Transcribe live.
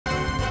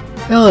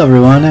Hello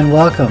everyone and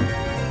welcome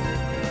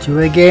to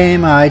a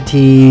game I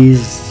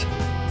teased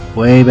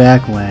way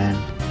back when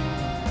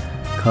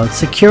called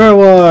Sakura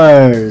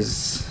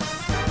Wars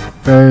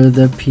for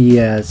the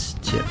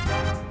PS2.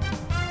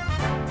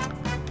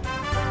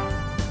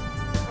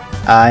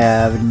 I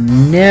have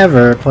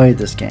never played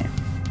this game.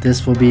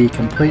 This will be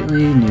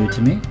completely new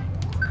to me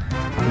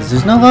because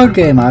there's no load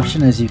game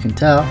option, as you can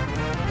tell,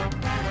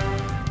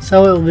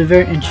 so it will be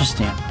very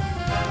interesting.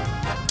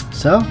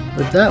 So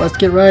with that, let's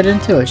get right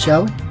into it,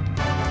 shall we?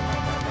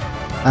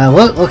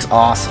 Looks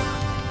awesome.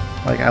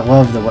 Like, I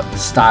love the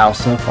style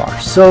so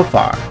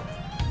far.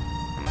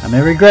 I may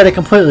regret it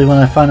completely when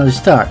I finally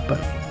start, but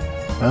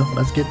well,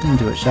 let's get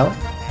into it, shall we?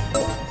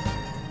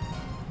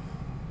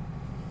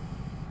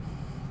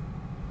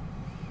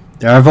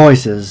 There are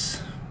voices.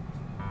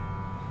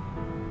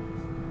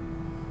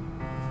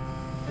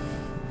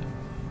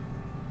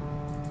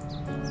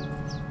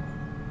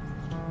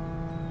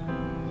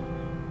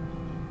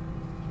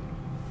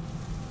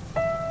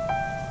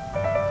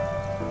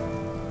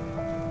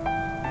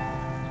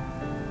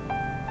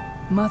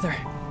 Mother,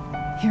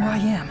 here I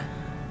am,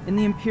 in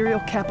the imperial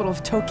capital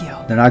of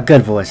Tokyo. They're not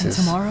good voices.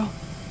 And tomorrow,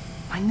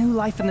 my new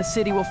life in the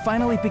city will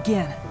finally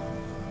begin.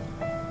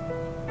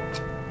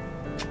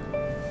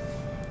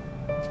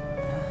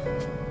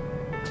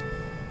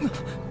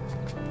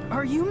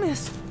 Are you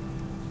Miss?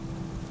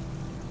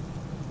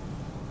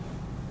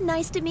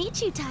 Nice to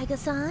meet you,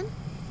 Taiga-san.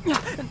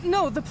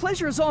 No, the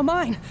pleasure is all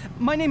mine.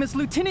 My name is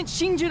Lieutenant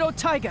Shinjiro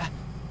Taiga.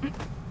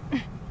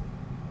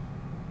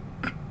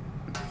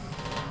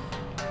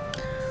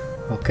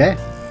 Okay.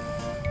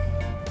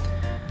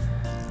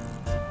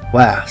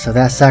 Wow, so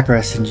that's Sakura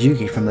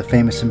Shinjuki from the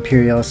famous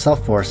Imperial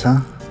Assault Force, huh?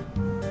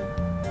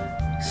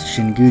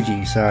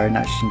 Shinguji, sorry,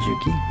 not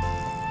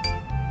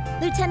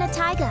Shinjuki. Lieutenant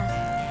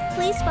Taiga,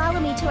 please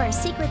follow me to our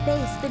secret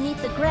base beneath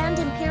the Grand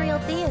Imperial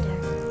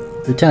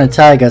Theater. Lieutenant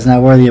Taiga is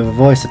not worthy of a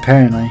voice,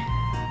 apparently.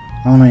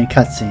 Only in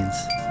cutscenes.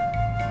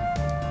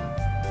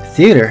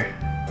 Theater?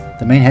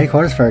 The main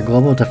headquarters for our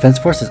global defense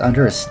force is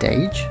under a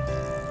stage?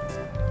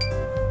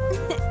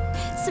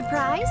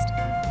 Surprised?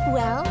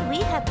 Well, we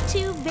have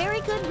two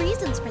very good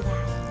reasons for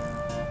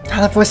that.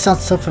 God, that voice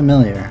sounds so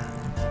familiar.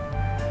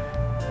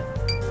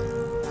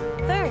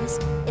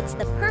 First, it's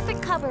the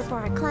perfect cover for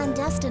our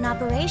clandestine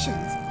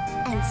operations.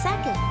 And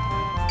second,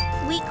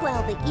 we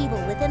quell the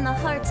evil within the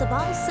hearts of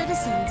all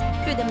citizens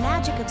through the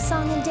magic of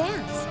song and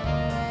dance.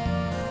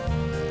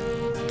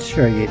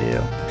 Sure you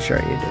do. Sure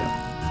you do.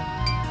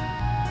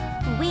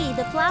 We,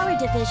 the Flower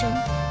Division,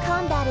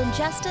 combat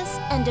injustice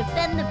and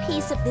defend the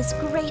peace of this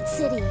great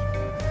city.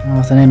 Well,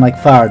 with a name like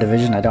Flower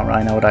Division, I don't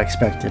really know what I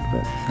expected,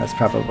 but that's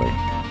probably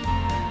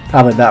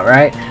about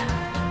right.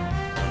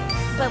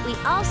 But we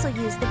also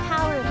use the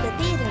power of the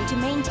theater to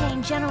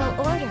maintain general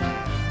order.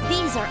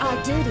 These are our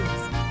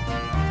duties.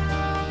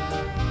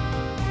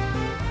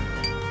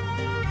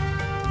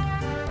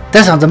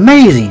 That sounds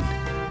amazing!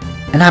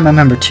 And I'm a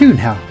member too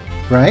now,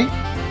 right?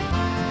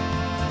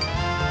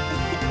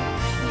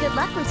 Good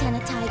luck,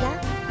 Lieutenant Taiga.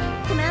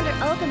 Commander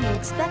Ogami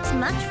expects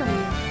much from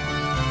you.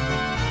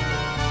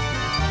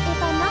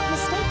 If I'm not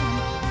mistaken,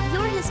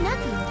 you're his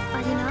nephew,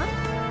 are you not?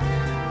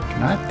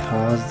 Can I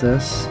pause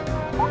this?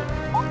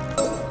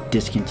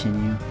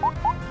 Discontinue.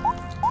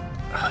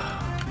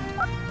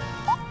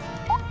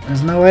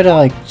 There's no way to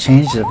like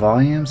change the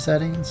volume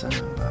settings?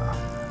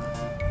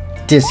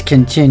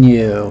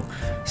 Discontinue.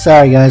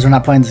 Sorry guys, we're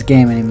not playing this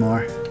game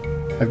anymore.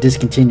 I've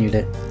discontinued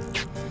it.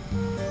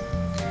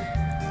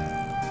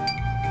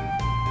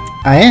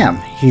 I am.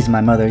 He's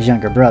my mother's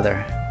younger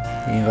brother.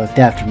 He looked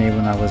after me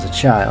when I was a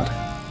child.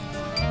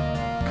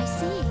 I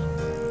see.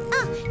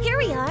 Ah, here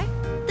we are.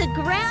 The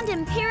Grand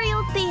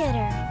Imperial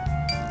Theater.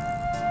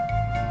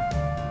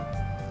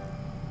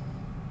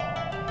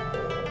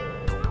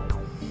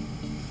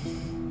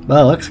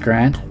 Well, it looks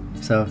grand.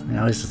 So,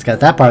 at least it's got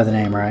that part of the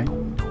name right.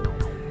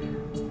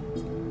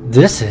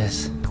 This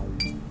is...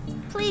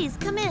 Please,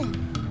 come in.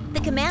 The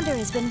commander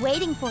has been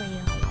waiting for you.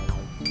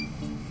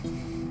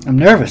 I'm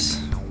nervous.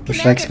 What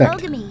should I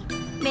expect? Ogami,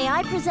 may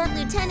I present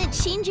Lieutenant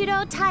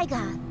Shinjiro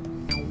Taiga?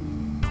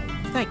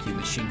 Thank you,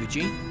 Miss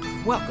Shinguji.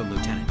 Welcome,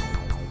 Lieutenant.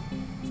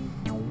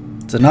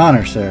 It's an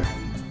honor, sir.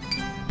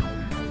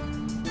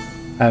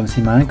 I haven't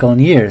seen my uncle in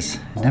years.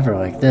 Never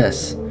like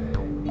this.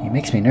 He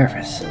makes me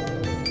nervous.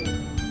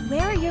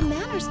 Where are your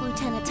manners,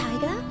 Lieutenant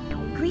Taiga?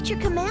 Greet your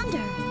commander.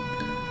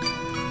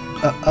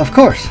 Of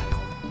course.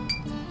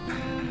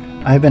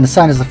 I have been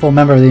assigned as a full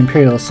member of the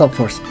Imperial Assault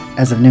Force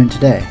as of noon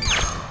today.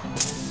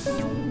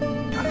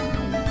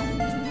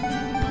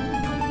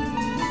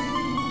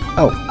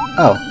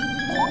 Oh.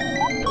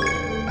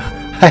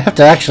 I have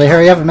to actually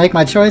hurry up and make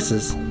my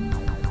choices.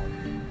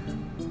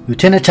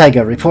 Lieutenant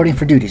Taiga reporting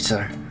for duty,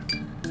 sir.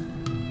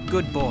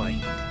 Good boy.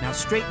 Now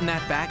straighten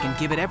that back and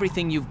give it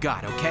everything you've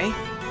got, okay?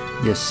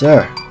 Yes,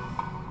 sir.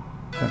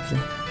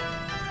 Oopsie.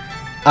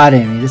 I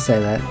didn't need to say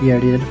that. He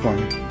already did it for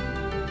me.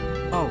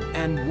 Oh,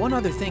 and one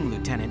other thing,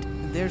 Lieutenant.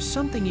 There's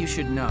something you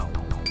should know.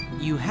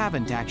 You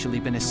haven't actually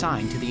been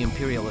assigned to the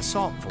Imperial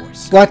Assault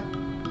Force. What?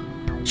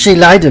 She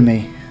lied to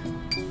me.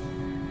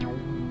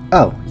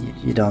 Oh,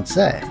 you don't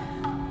say.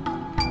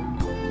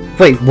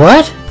 Wait,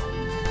 what?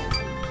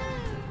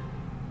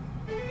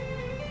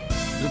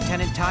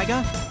 Lieutenant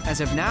Taiga,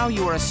 as of now,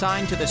 you are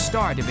assigned to the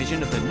Star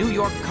Division of the New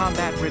York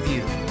Combat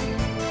Review.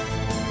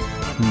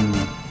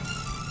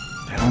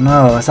 I don't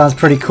know. That sounds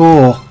pretty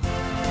cool.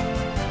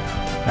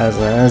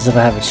 As if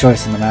I have a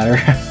choice in the matter.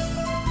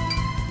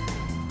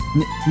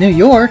 New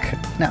York?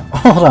 No,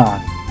 hold on.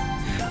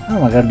 I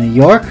don't want to go to New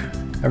York.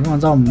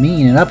 Everyone's all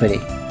mean and uppity.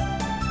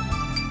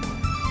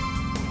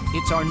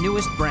 It's our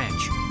newest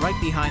branch, right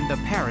behind the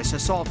Paris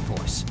Assault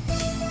Force.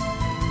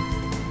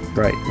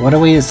 Right. What are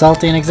we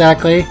assaulting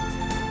exactly?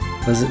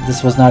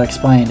 This was not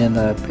explained in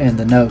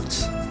the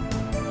notes.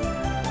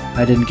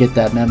 I didn't get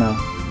that memo.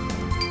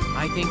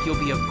 I think you'll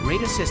be of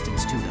great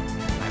assistance to them.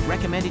 I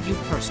recommended you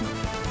personally.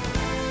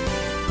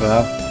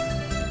 Well,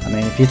 I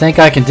mean, if you think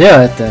I can do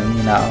it, then,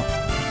 you know,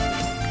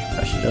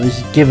 I should at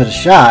least give it a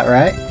shot,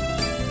 right?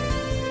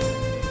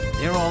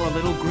 They're all a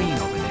little green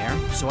over there,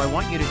 so I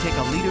want you to take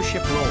a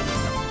leadership role with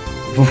them.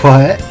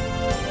 What?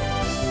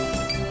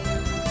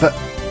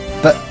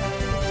 But...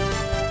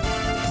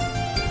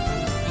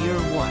 You're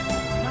what,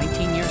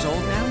 19 years old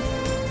now?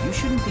 You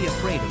shouldn't be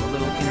afraid of a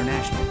little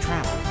international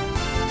travel.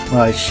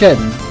 Well, I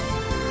shouldn't,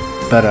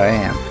 but I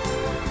am.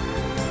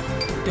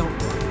 Don't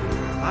worry.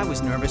 I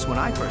was nervous when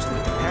I first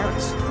went to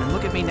Paris, and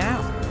look at me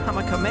now. I'm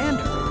a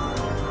commander.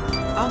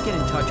 I'll get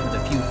in touch with a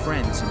few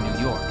friends in New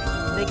York.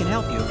 They can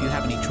help you if you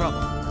have any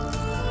trouble.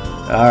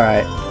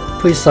 Alright.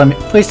 Please tell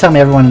me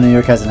everyone in New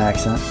York has an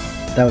accent.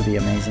 That would be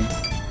amazing.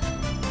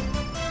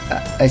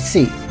 I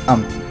see.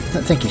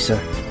 Thank you, sir.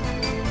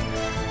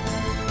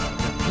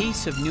 The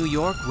peace of New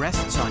York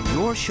rests on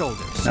your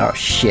shoulders. Oh,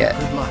 shit.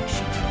 Good luck,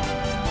 Shinjo.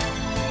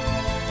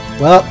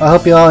 Well, I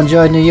hope you all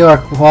enjoyed New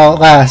York while it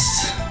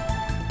lasts.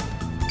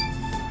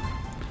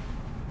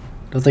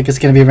 Don't think it's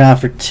going to be around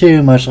for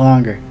too much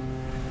longer.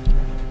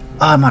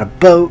 Oh, I'm on a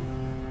boat.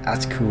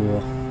 That's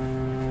cool.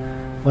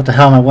 What the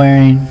hell am I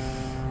wearing?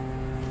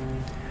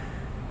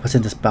 What's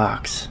in this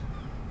box?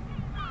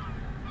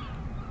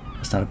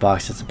 It's not a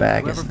box, it's a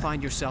bag, If you ever isn't it?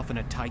 find yourself in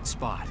a tight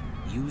spot,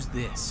 use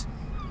this.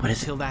 What is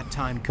it? Until that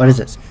time comes, What is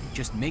it?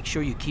 just make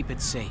sure you keep it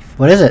safe.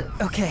 What is it?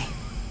 Okay.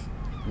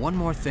 One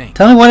more thing.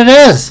 Tell me what it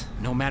is!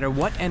 No matter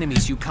what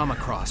enemies you come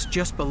across,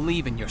 just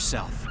believe in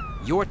yourself.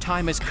 Your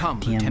time has come,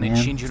 Damn, Lieutenant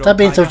man. Shinjiro Stop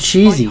being so Taiga.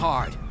 cheesy. Fight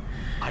hard.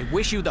 I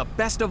wish you the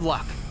best of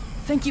luck.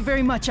 Thank you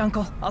very much,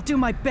 Uncle. I'll do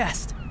my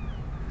best.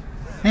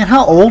 Man,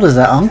 how old is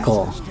that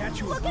uncle?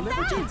 Look at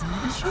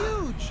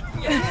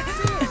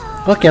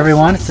that! Look,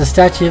 everyone, it's the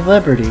Statue of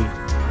Liberty.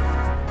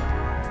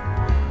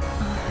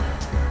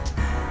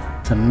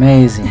 It's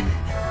amazing.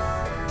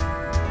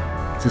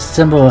 It's a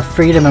symbol of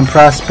freedom and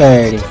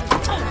prosperity.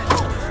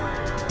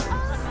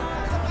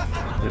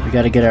 We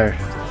gotta get our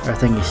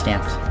thingy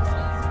stamped.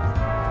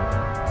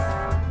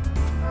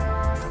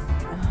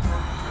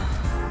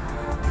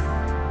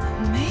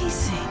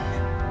 Amazing.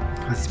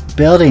 These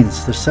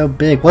buildings, they're so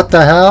big. What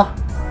the hell?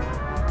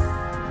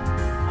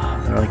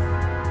 Oh, they're like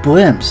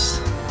blimps.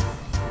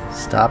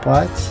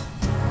 Stoplights?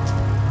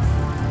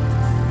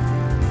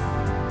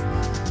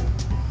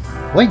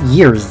 What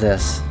year is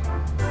this?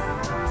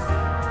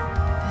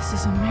 This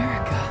is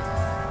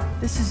America.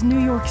 This is New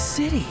York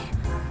City.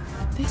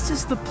 This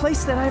is the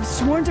place that I've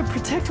sworn to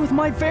protect with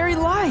my very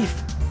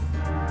life.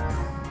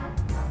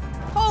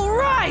 All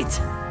right!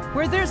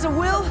 Where there's a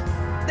will,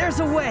 there's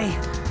a way.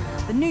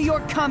 The New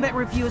York Combat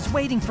Review is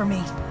waiting for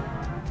me.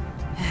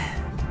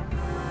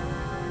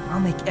 I'll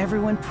make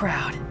everyone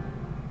proud.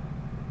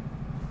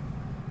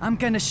 I'm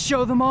gonna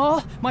show them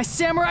all my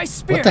samurai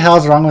spirit. What the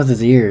hell's wrong with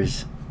his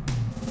ears?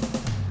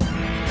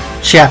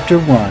 Chapter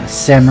 1.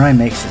 Samurai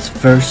makes his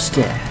first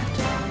stand.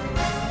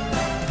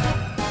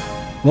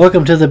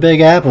 Welcome to the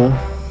Big Apple.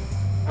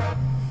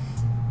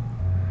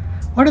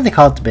 Why do they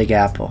call it the Big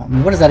Apple? I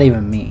mean, what does that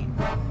even mean?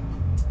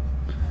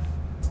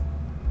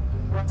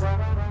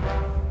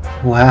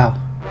 Wow.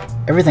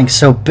 Everything's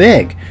so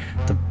big.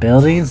 The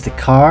buildings, the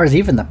cars,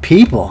 even the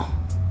people.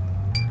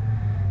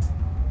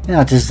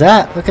 Not just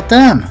that, look at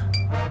them.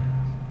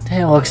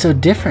 They all look so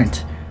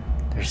different.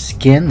 Their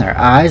skin, their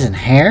eyes, and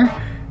hair.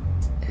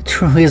 It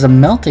truly is a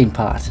melting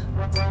pot.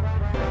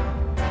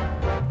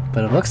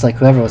 But it looks like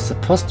whoever was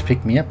supposed to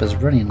pick me up is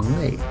running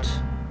late.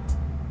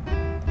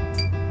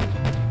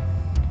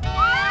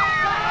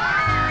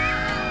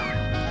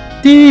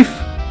 Thief!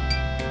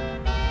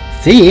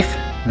 Thief?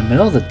 In the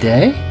middle of the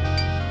day?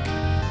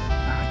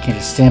 I can't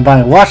just stand by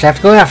and watch. I have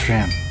to go after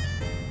him.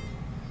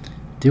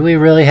 Do we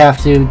really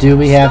have to? Do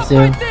we have to?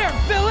 Right there,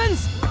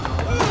 villains!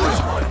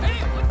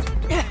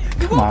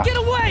 You Come won't on. get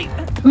away!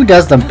 Who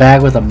does the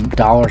bag with a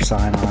dollar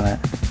sign on it?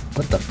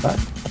 What the fuck?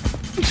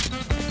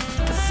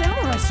 A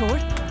samurai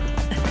sword?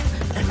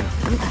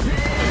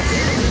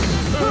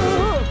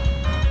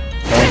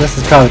 Well, this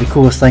is probably the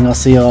coolest thing I'll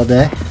see all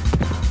day.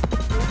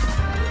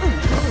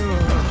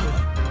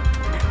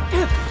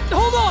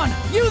 Hold on!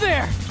 You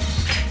there!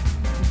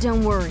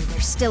 Don't worry,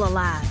 they're still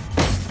alive.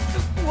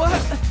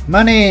 What?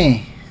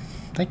 Money!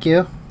 Thank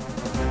you.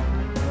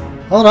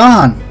 Hold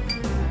on!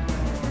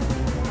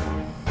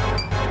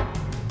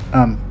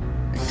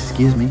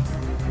 Excuse me.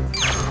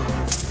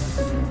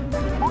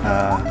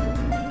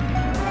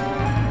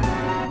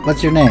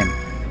 What's your name?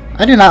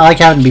 I do not like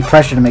having to be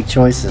pressured to make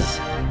choices.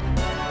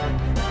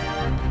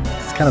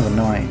 It's kind of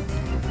annoying.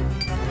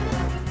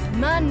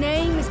 My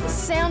name is the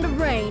sound of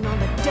rain on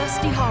the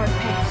dusty hard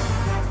pan.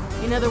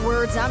 In other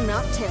words, I'm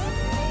not telling.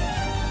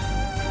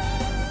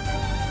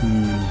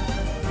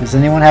 Does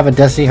anyone have a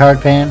dusty hard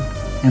pan?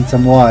 And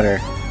some water.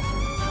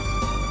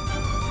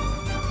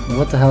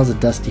 What the hell is a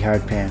dusty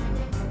hard pan?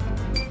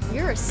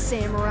 You're a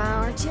samurai,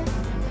 aren't you?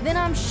 Then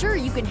I'm sure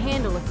you can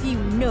handle a few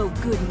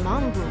no-good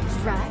mongrels,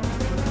 right?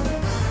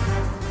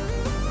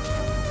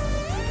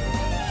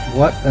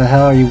 What the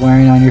hell are you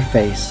wearing on your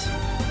face?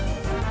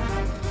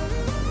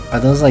 Are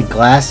those like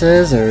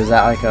glasses, or is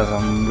that like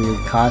some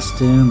weird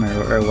costume,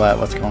 or what?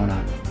 What's going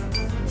on?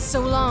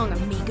 So long,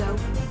 amigo.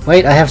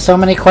 Wait, I have so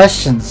many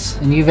questions,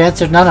 and you've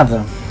answered none of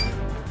them.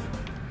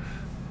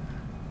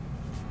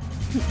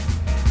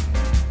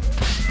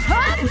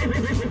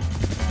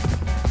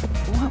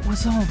 What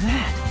was all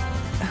that?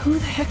 Who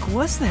the heck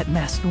was that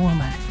masked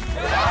woman?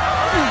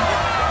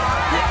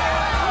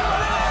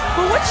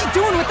 Well, what's she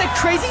doing with that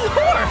crazy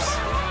horse?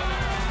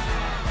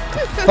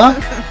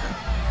 Fuck?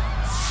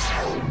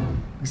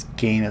 This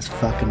game is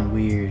fucking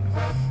weird.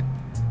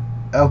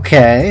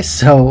 Okay,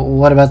 so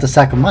what about the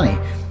sack of money?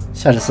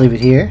 Should I just leave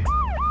it here?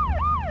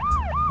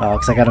 Oh,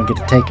 looks like I don't get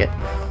to take it.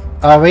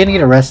 Oh, are we gonna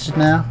get arrested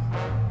now?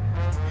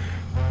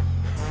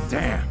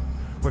 Damn,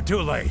 we're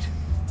too late.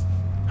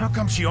 How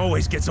come she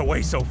always gets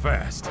away so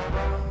fast?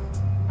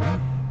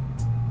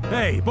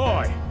 Hey,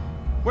 boy,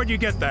 where'd you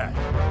get that?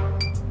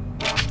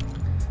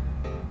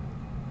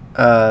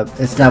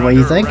 It's not what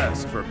you think?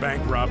 Arrest for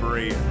bank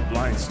robbery and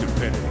blind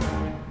stupidity.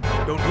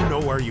 Don't you know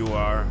where you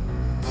are?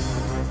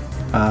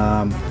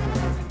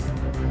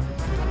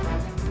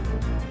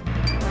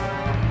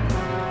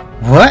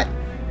 What?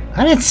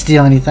 I didn't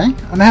steal anything.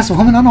 A masked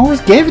woman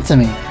always gave it to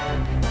me.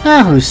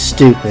 Ah, who's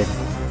stupid?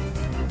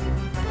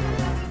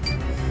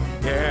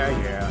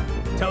 Yeah.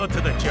 Tell it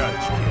to the judge,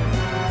 kid.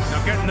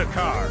 Now get in the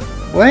car.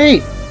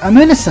 Wait, I'm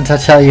innocent, I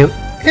tell you.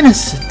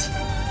 Innocent.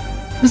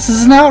 This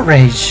is an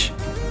outrage.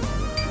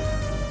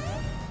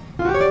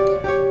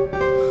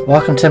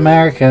 Welcome to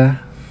America.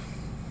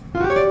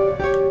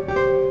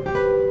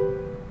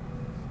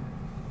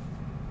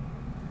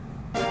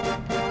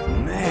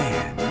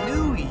 Man,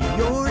 New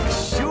York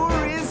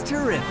sure is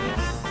terrific.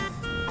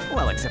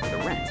 Well, except for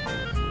the rent.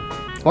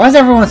 Why is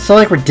everyone so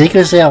like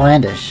ridiculously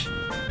outlandish?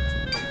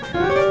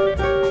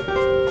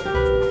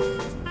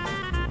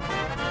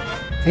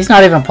 He's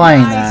not even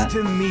playing that. Nice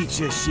to meet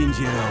you,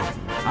 Shinjiro.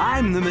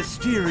 I'm the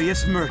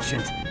mysterious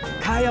merchant,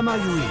 Kayama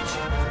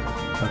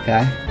Yuichi.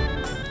 Okay.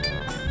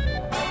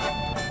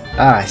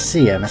 Ah, I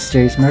see, a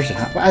mysterious merchant.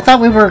 I thought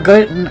we were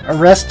getting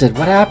arrested.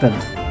 What happened?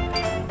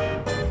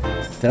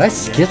 Did I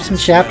skip some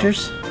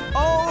chapters?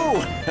 Oh,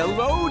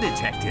 hello,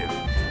 detective.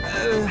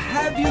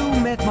 Have you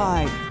met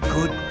my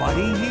good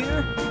buddy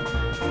here?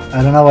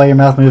 I don't know why your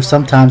mouth moves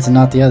sometimes and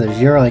not the others.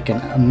 You're like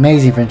an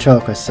amazing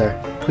ventriloquist, sir.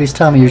 Please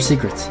tell me your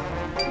secrets.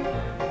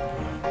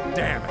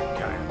 Damn it,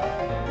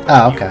 Kyle.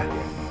 Oh, okay.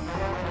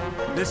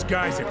 This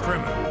guy's a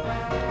criminal.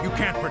 You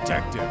can't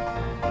protect him.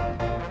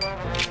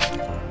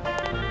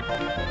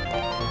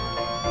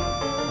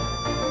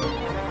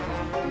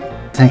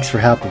 Thanks for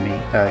helping me.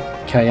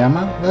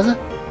 Kayama, was it?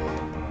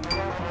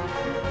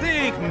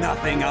 Think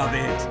nothing of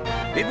it.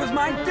 It was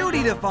my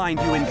duty to find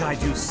you and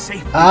guide you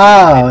safely.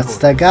 Oh, it's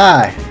the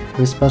guy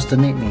who's supposed to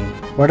meet me.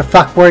 Where the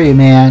fuck were you,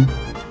 man?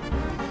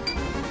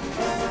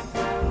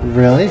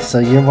 Really? So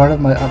you're one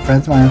of my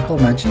friends my uncle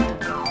mentioned?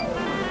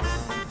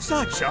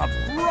 Such a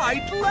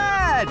bright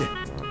lad!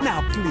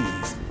 Now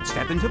please,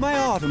 step into my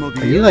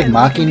automobile. Are you like and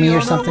mocking we me can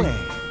or be on our something?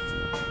 way.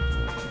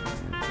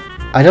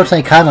 I don't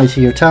take kindly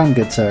to your tone,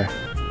 good sir.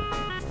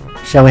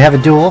 Shall we have a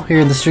duel here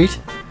in the street?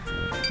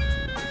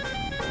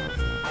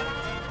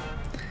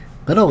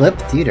 Little Lip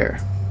Theater.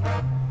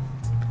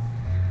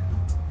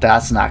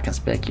 That's not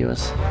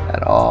conspicuous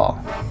at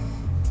all.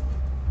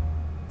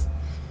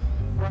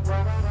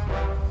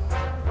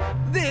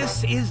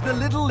 This is the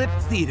Little Lip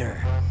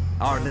Theater,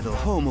 our little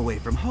home away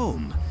from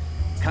home.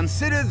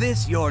 Consider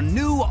this your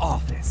new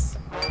office.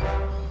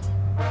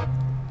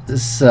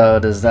 So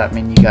does that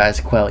mean you guys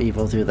quell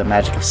evil through the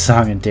magic of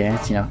song and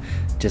dance, you know,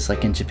 just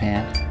like in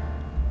Japan?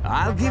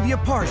 I'll give you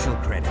partial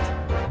credit.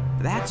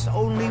 That's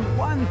only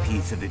one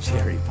piece of the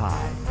cherry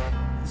pie,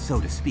 so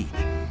to speak.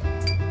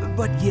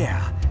 But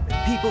yeah,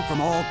 people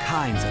from all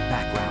kinds of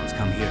backgrounds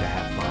come here to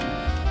have fun.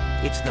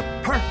 It's the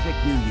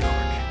perfect New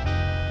York.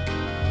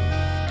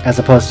 As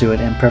opposed to an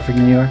imperfect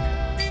New York?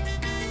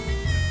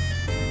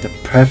 The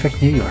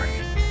perfect New York.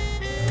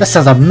 That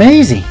sounds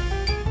amazing!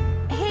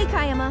 Hey,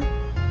 Kayama.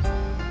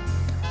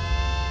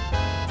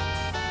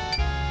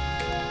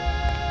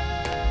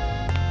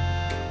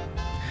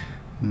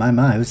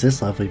 My, who's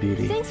this lovely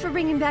beauty? Thanks for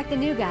bringing back the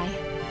new guy.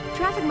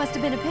 Traffic must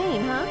have been a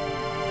pain, huh?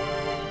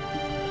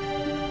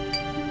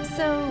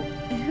 So,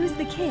 who's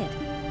the kid?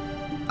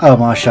 Oh,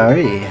 ma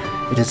chérie,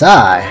 it is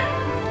I.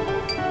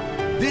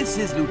 This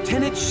is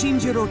Lieutenant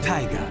Shinjiro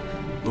Taiga,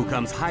 who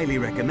comes highly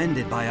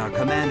recommended by our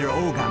Commander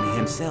Ogami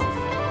himself.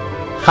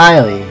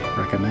 Highly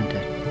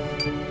recommended.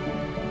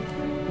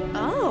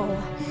 Oh,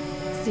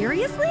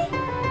 seriously?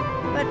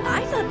 But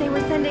I thought they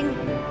were sending...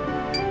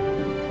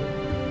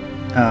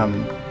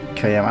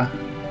 Koyama.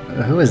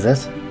 Who is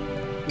this?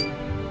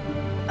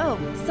 Oh,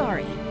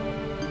 sorry.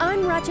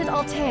 I'm Ratchet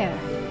Altair,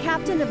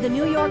 captain of the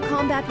New York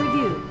Combat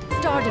Review,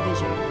 Star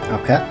Division.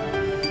 Okay.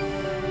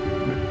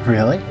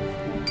 Really?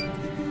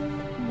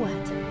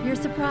 What? You're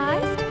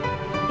surprised?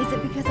 Is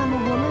it because I'm a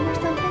woman or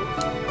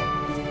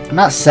something? I'm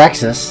not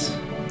sexist.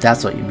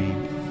 That's what you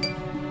mean.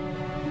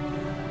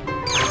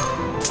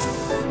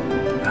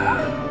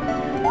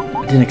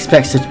 I didn't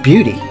expect such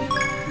beauty.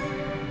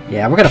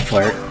 Yeah, we're gonna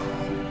flirt.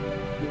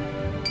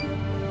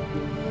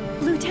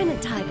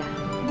 Lieutenant Taiga,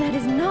 that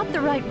is not the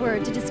right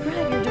word to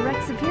describe your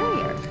direct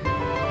superior.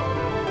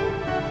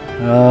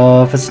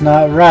 Oh, if it's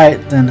not right,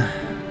 then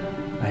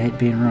I hate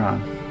being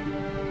wrong.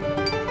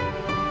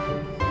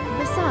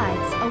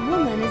 Besides, a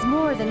woman is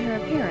more than her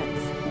appearance.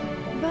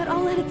 But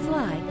I'll let it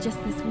slide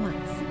just this once.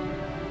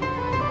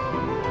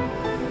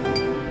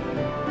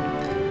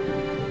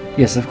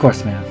 Yes, of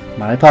course, ma'am.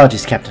 My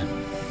apologies, Captain.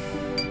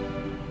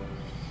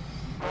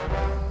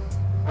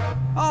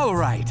 All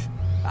right.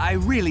 I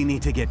really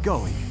need to get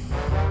going.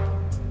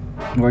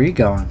 Where are you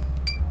going?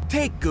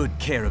 Take good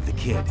care of the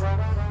kid.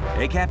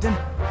 Hey, Captain?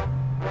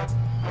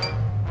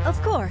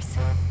 Of course.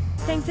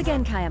 Thanks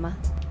again, Kayama.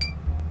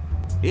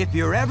 If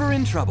you're ever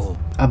in trouble,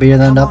 I'll be here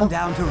then, come double. on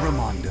down to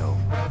Ramondo,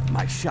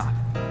 my shop.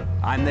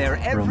 I'm there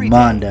every day.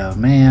 Ramondo,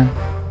 man.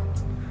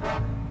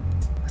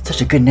 That's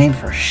such a good name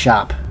for a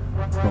shop.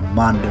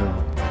 Ramondo.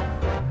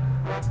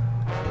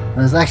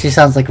 This actually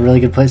sounds like a really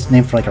good place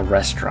name for like a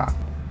restaurant.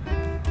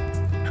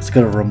 Let's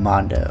go to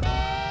Ramondo.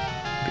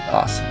 That'd be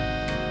awesome.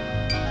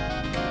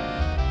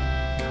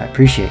 I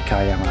appreciate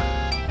Kayama.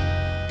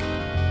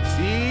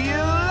 See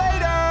you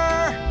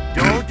later!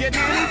 Don't get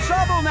in any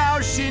trouble now,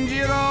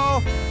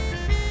 Shinjiro!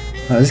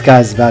 Oh, this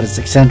guy's about as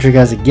eccentric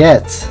as it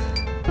gets.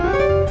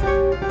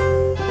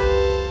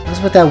 What's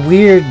with that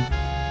weird...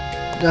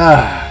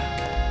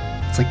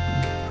 it's like...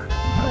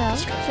 Well,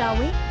 shall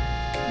we?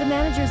 The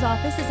manager's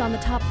office is on the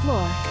top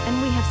floor,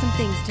 and we have some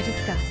things to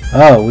discuss.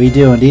 Oh, we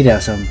do indeed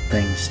have some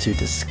things to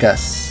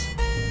discuss.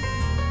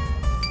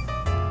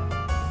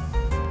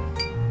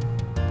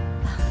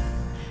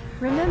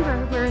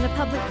 Remember, we're in a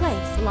public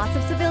place, lots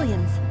of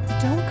civilians.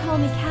 Don't call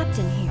me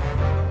captain here.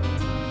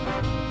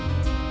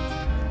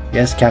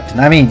 Yes, Captain.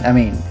 I mean,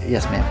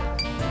 yes, ma'am.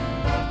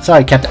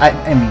 Sorry, Captain.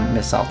 I mean,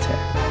 Miss Altair.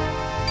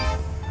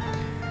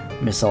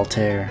 Miss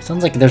Altair.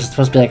 Sounds like there's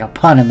supposed to be like a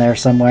pun in there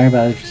somewhere,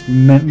 but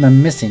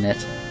I'm missing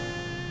it.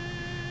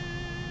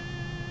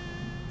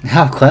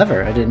 How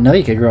clever. I didn't know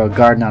you could grow a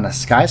garden on a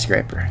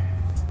skyscraper.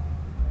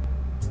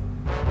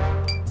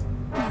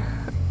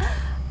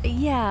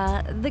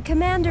 Yeah, the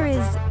commander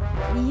is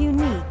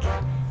unique.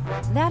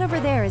 That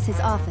over there is his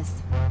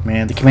office.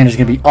 Man, the commander's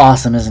gonna be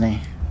awesome, isn't he?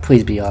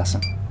 Please be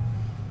awesome.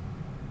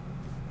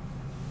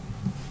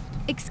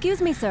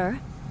 Excuse me, sir.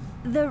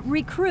 The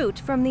recruit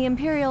from the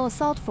Imperial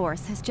Assault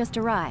Force has just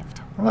arrived.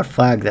 I wonder what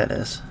flag that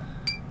is.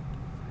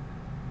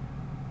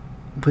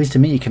 I'm pleased to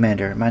meet you,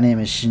 Commander. My name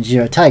is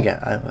Shinjiro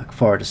Taiga. I look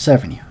forward to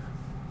serving you.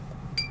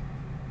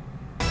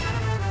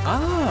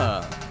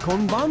 Ah,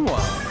 konbanwa,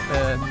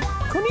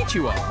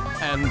 konnichiwa,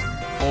 and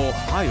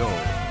ohayo.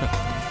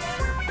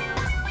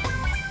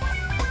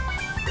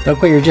 Don't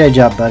quit your J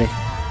job, buddy.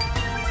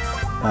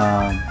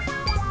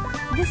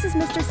 This is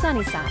Mr.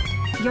 Sunnyside,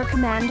 your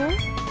commander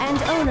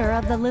and owner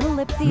of the Little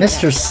Lip Theater.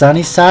 Mr.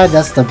 Sunnyside,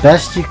 that's the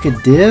best you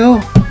could do?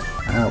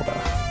 Oh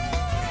well.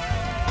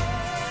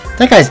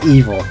 That guy's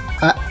evil.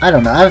 I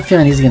don't know. I have a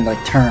feeling he's gonna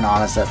like turn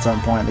on us at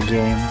some point in the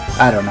game.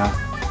 I don't know.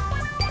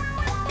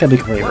 Could be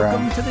completely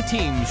Welcome wrong. to the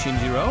team,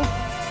 Shinjiro.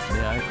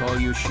 May I call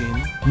you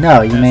Shin?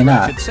 No, you may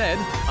not. As Ratchet said,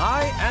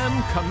 I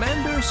am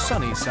Commander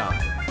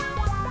Sunnyside.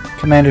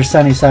 Commander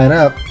Sunnyside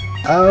up.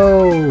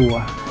 Oh.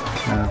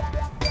 No.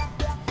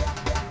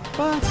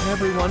 But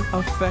everyone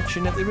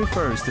affectionately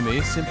refers to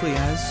me simply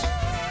as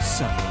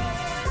Sunny.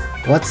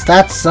 What's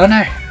that,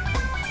 Sunner?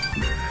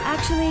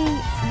 Actually,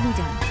 we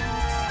don't.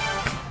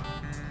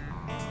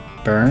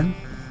 Burn?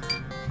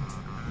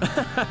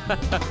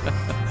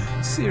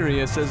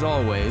 Serious as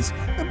always,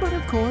 but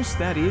of course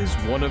that is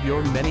one of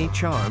your many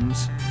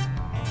charms.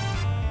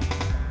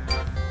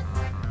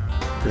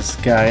 This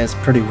guy is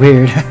pretty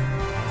weird.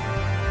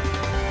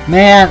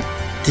 Man,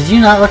 did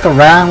you not look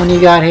around when you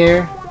got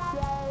here?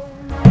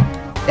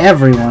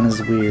 Everyone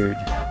is weird.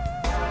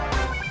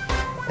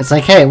 It's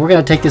like, hey, we're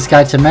gonna take this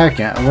guy to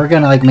America. We're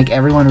gonna like make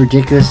everyone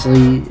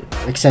ridiculously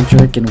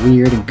eccentric and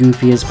weird and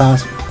goofy as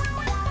possible.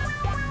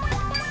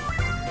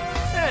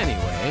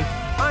 Anyway,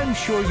 I'm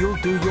sure you'll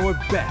do your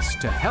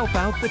best to help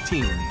out the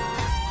team.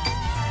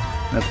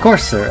 Of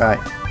course, sir.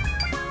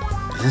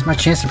 This is my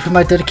chance to prove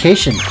my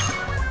dedication.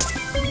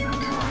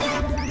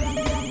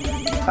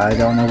 I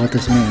don't know what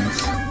this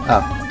means.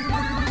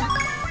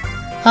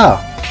 Oh,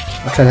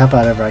 I'll try to help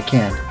out wherever I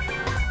can.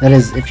 That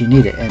is, if you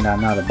need it, and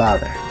I'm not a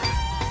bother.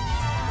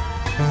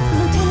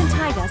 Lieutenant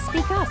Taiga,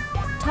 speak up.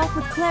 Talk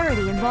with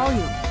clarity and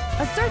volume.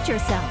 Assert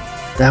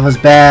yourself. That was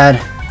bad.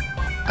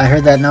 I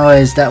heard that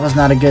noise. That was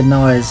not a good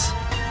noise.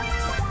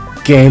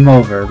 Game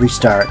over.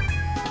 Restart.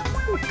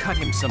 Cut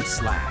him some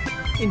slack.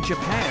 In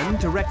Japan,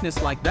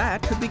 directness like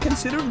that could be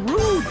considered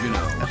rude, you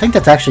know. I think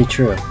that's actually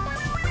true.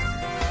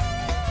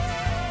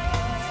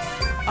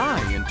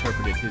 I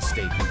interpreted his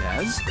statement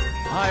as,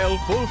 I'll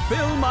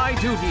fulfill my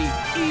duty,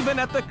 even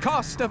at the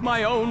cost of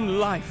my own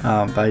life.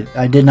 But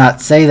I did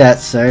not say that,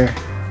 sir.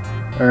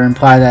 Or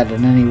imply that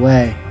in any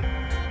way.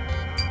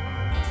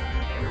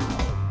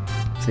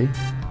 See?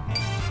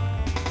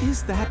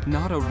 Is that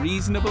not a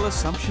reasonable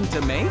assumption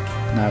to make?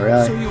 Not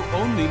really. So you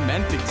only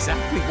meant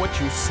exactly what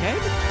you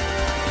said?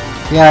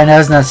 Yeah, I know,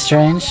 isn't that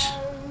strange?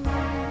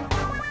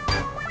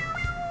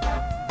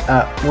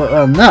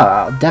 Well, no,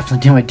 I'll definitely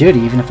do my duty,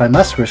 even if I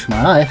must risk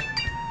my life.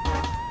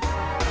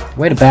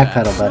 Way to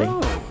backpedal, buddy. So?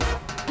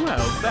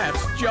 Well,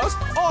 that's just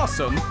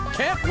awesome.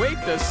 Can't wait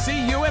to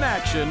see you in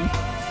action.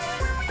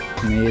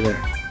 Me either.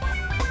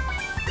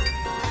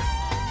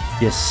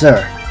 Yes,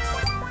 sir.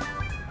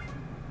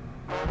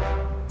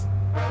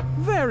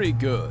 Very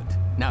good.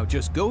 Now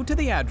just go to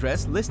the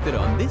address listed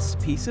on this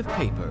piece of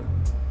paper.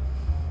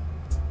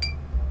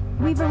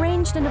 We've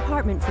arranged an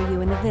apartment for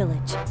you in the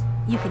village.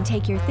 You can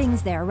take your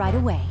things there right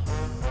away.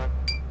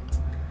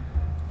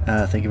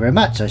 Thank you very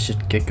much. I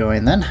should get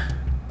going then.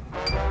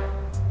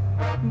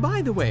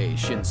 By the way,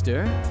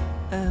 Shinster,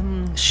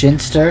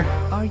 Shinster?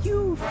 are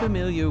you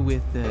familiar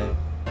with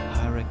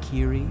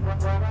harakiri?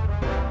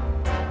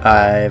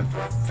 I've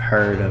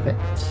heard of it.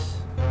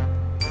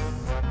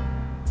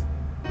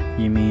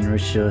 You mean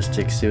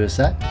ritualistic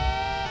suicide?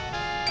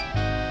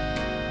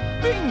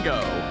 Bingo!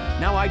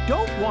 Now I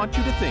don't want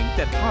you to think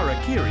that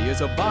harakiri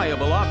is a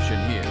viable option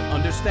here,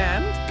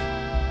 understand?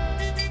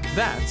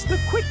 That's the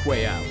quick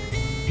way out.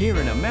 Here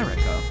in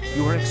America,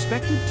 you are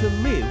expected to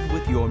live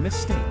with your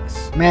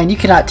mistakes. Man, you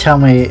cannot tell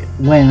me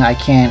when I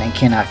can and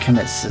cannot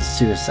commit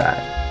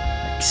suicide.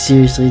 Like,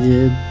 seriously,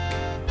 dude?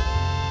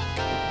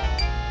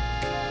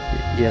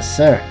 Yes,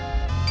 sir.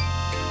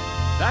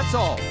 That's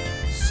all.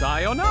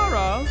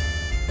 Sayonara!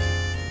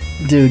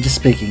 Dude, just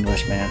speak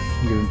English, man.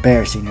 You're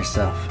embarrassing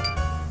yourself.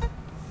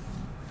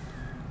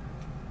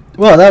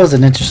 Well, that was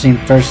an interesting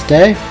first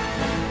day.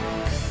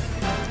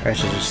 I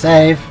should just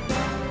save.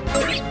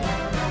 Taking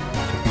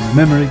the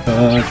memory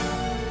card.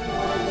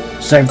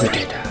 Save the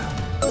data.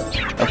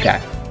 Okay.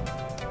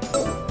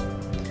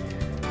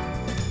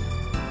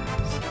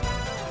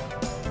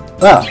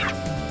 Well.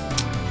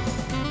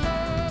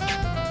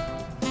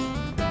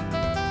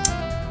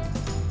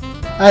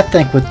 I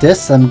think with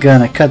this, I'm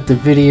gonna cut the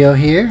video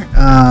here.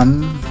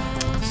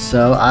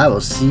 So I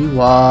will see you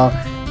all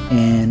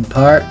in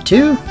part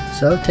 2.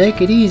 So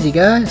take it easy,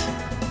 guys.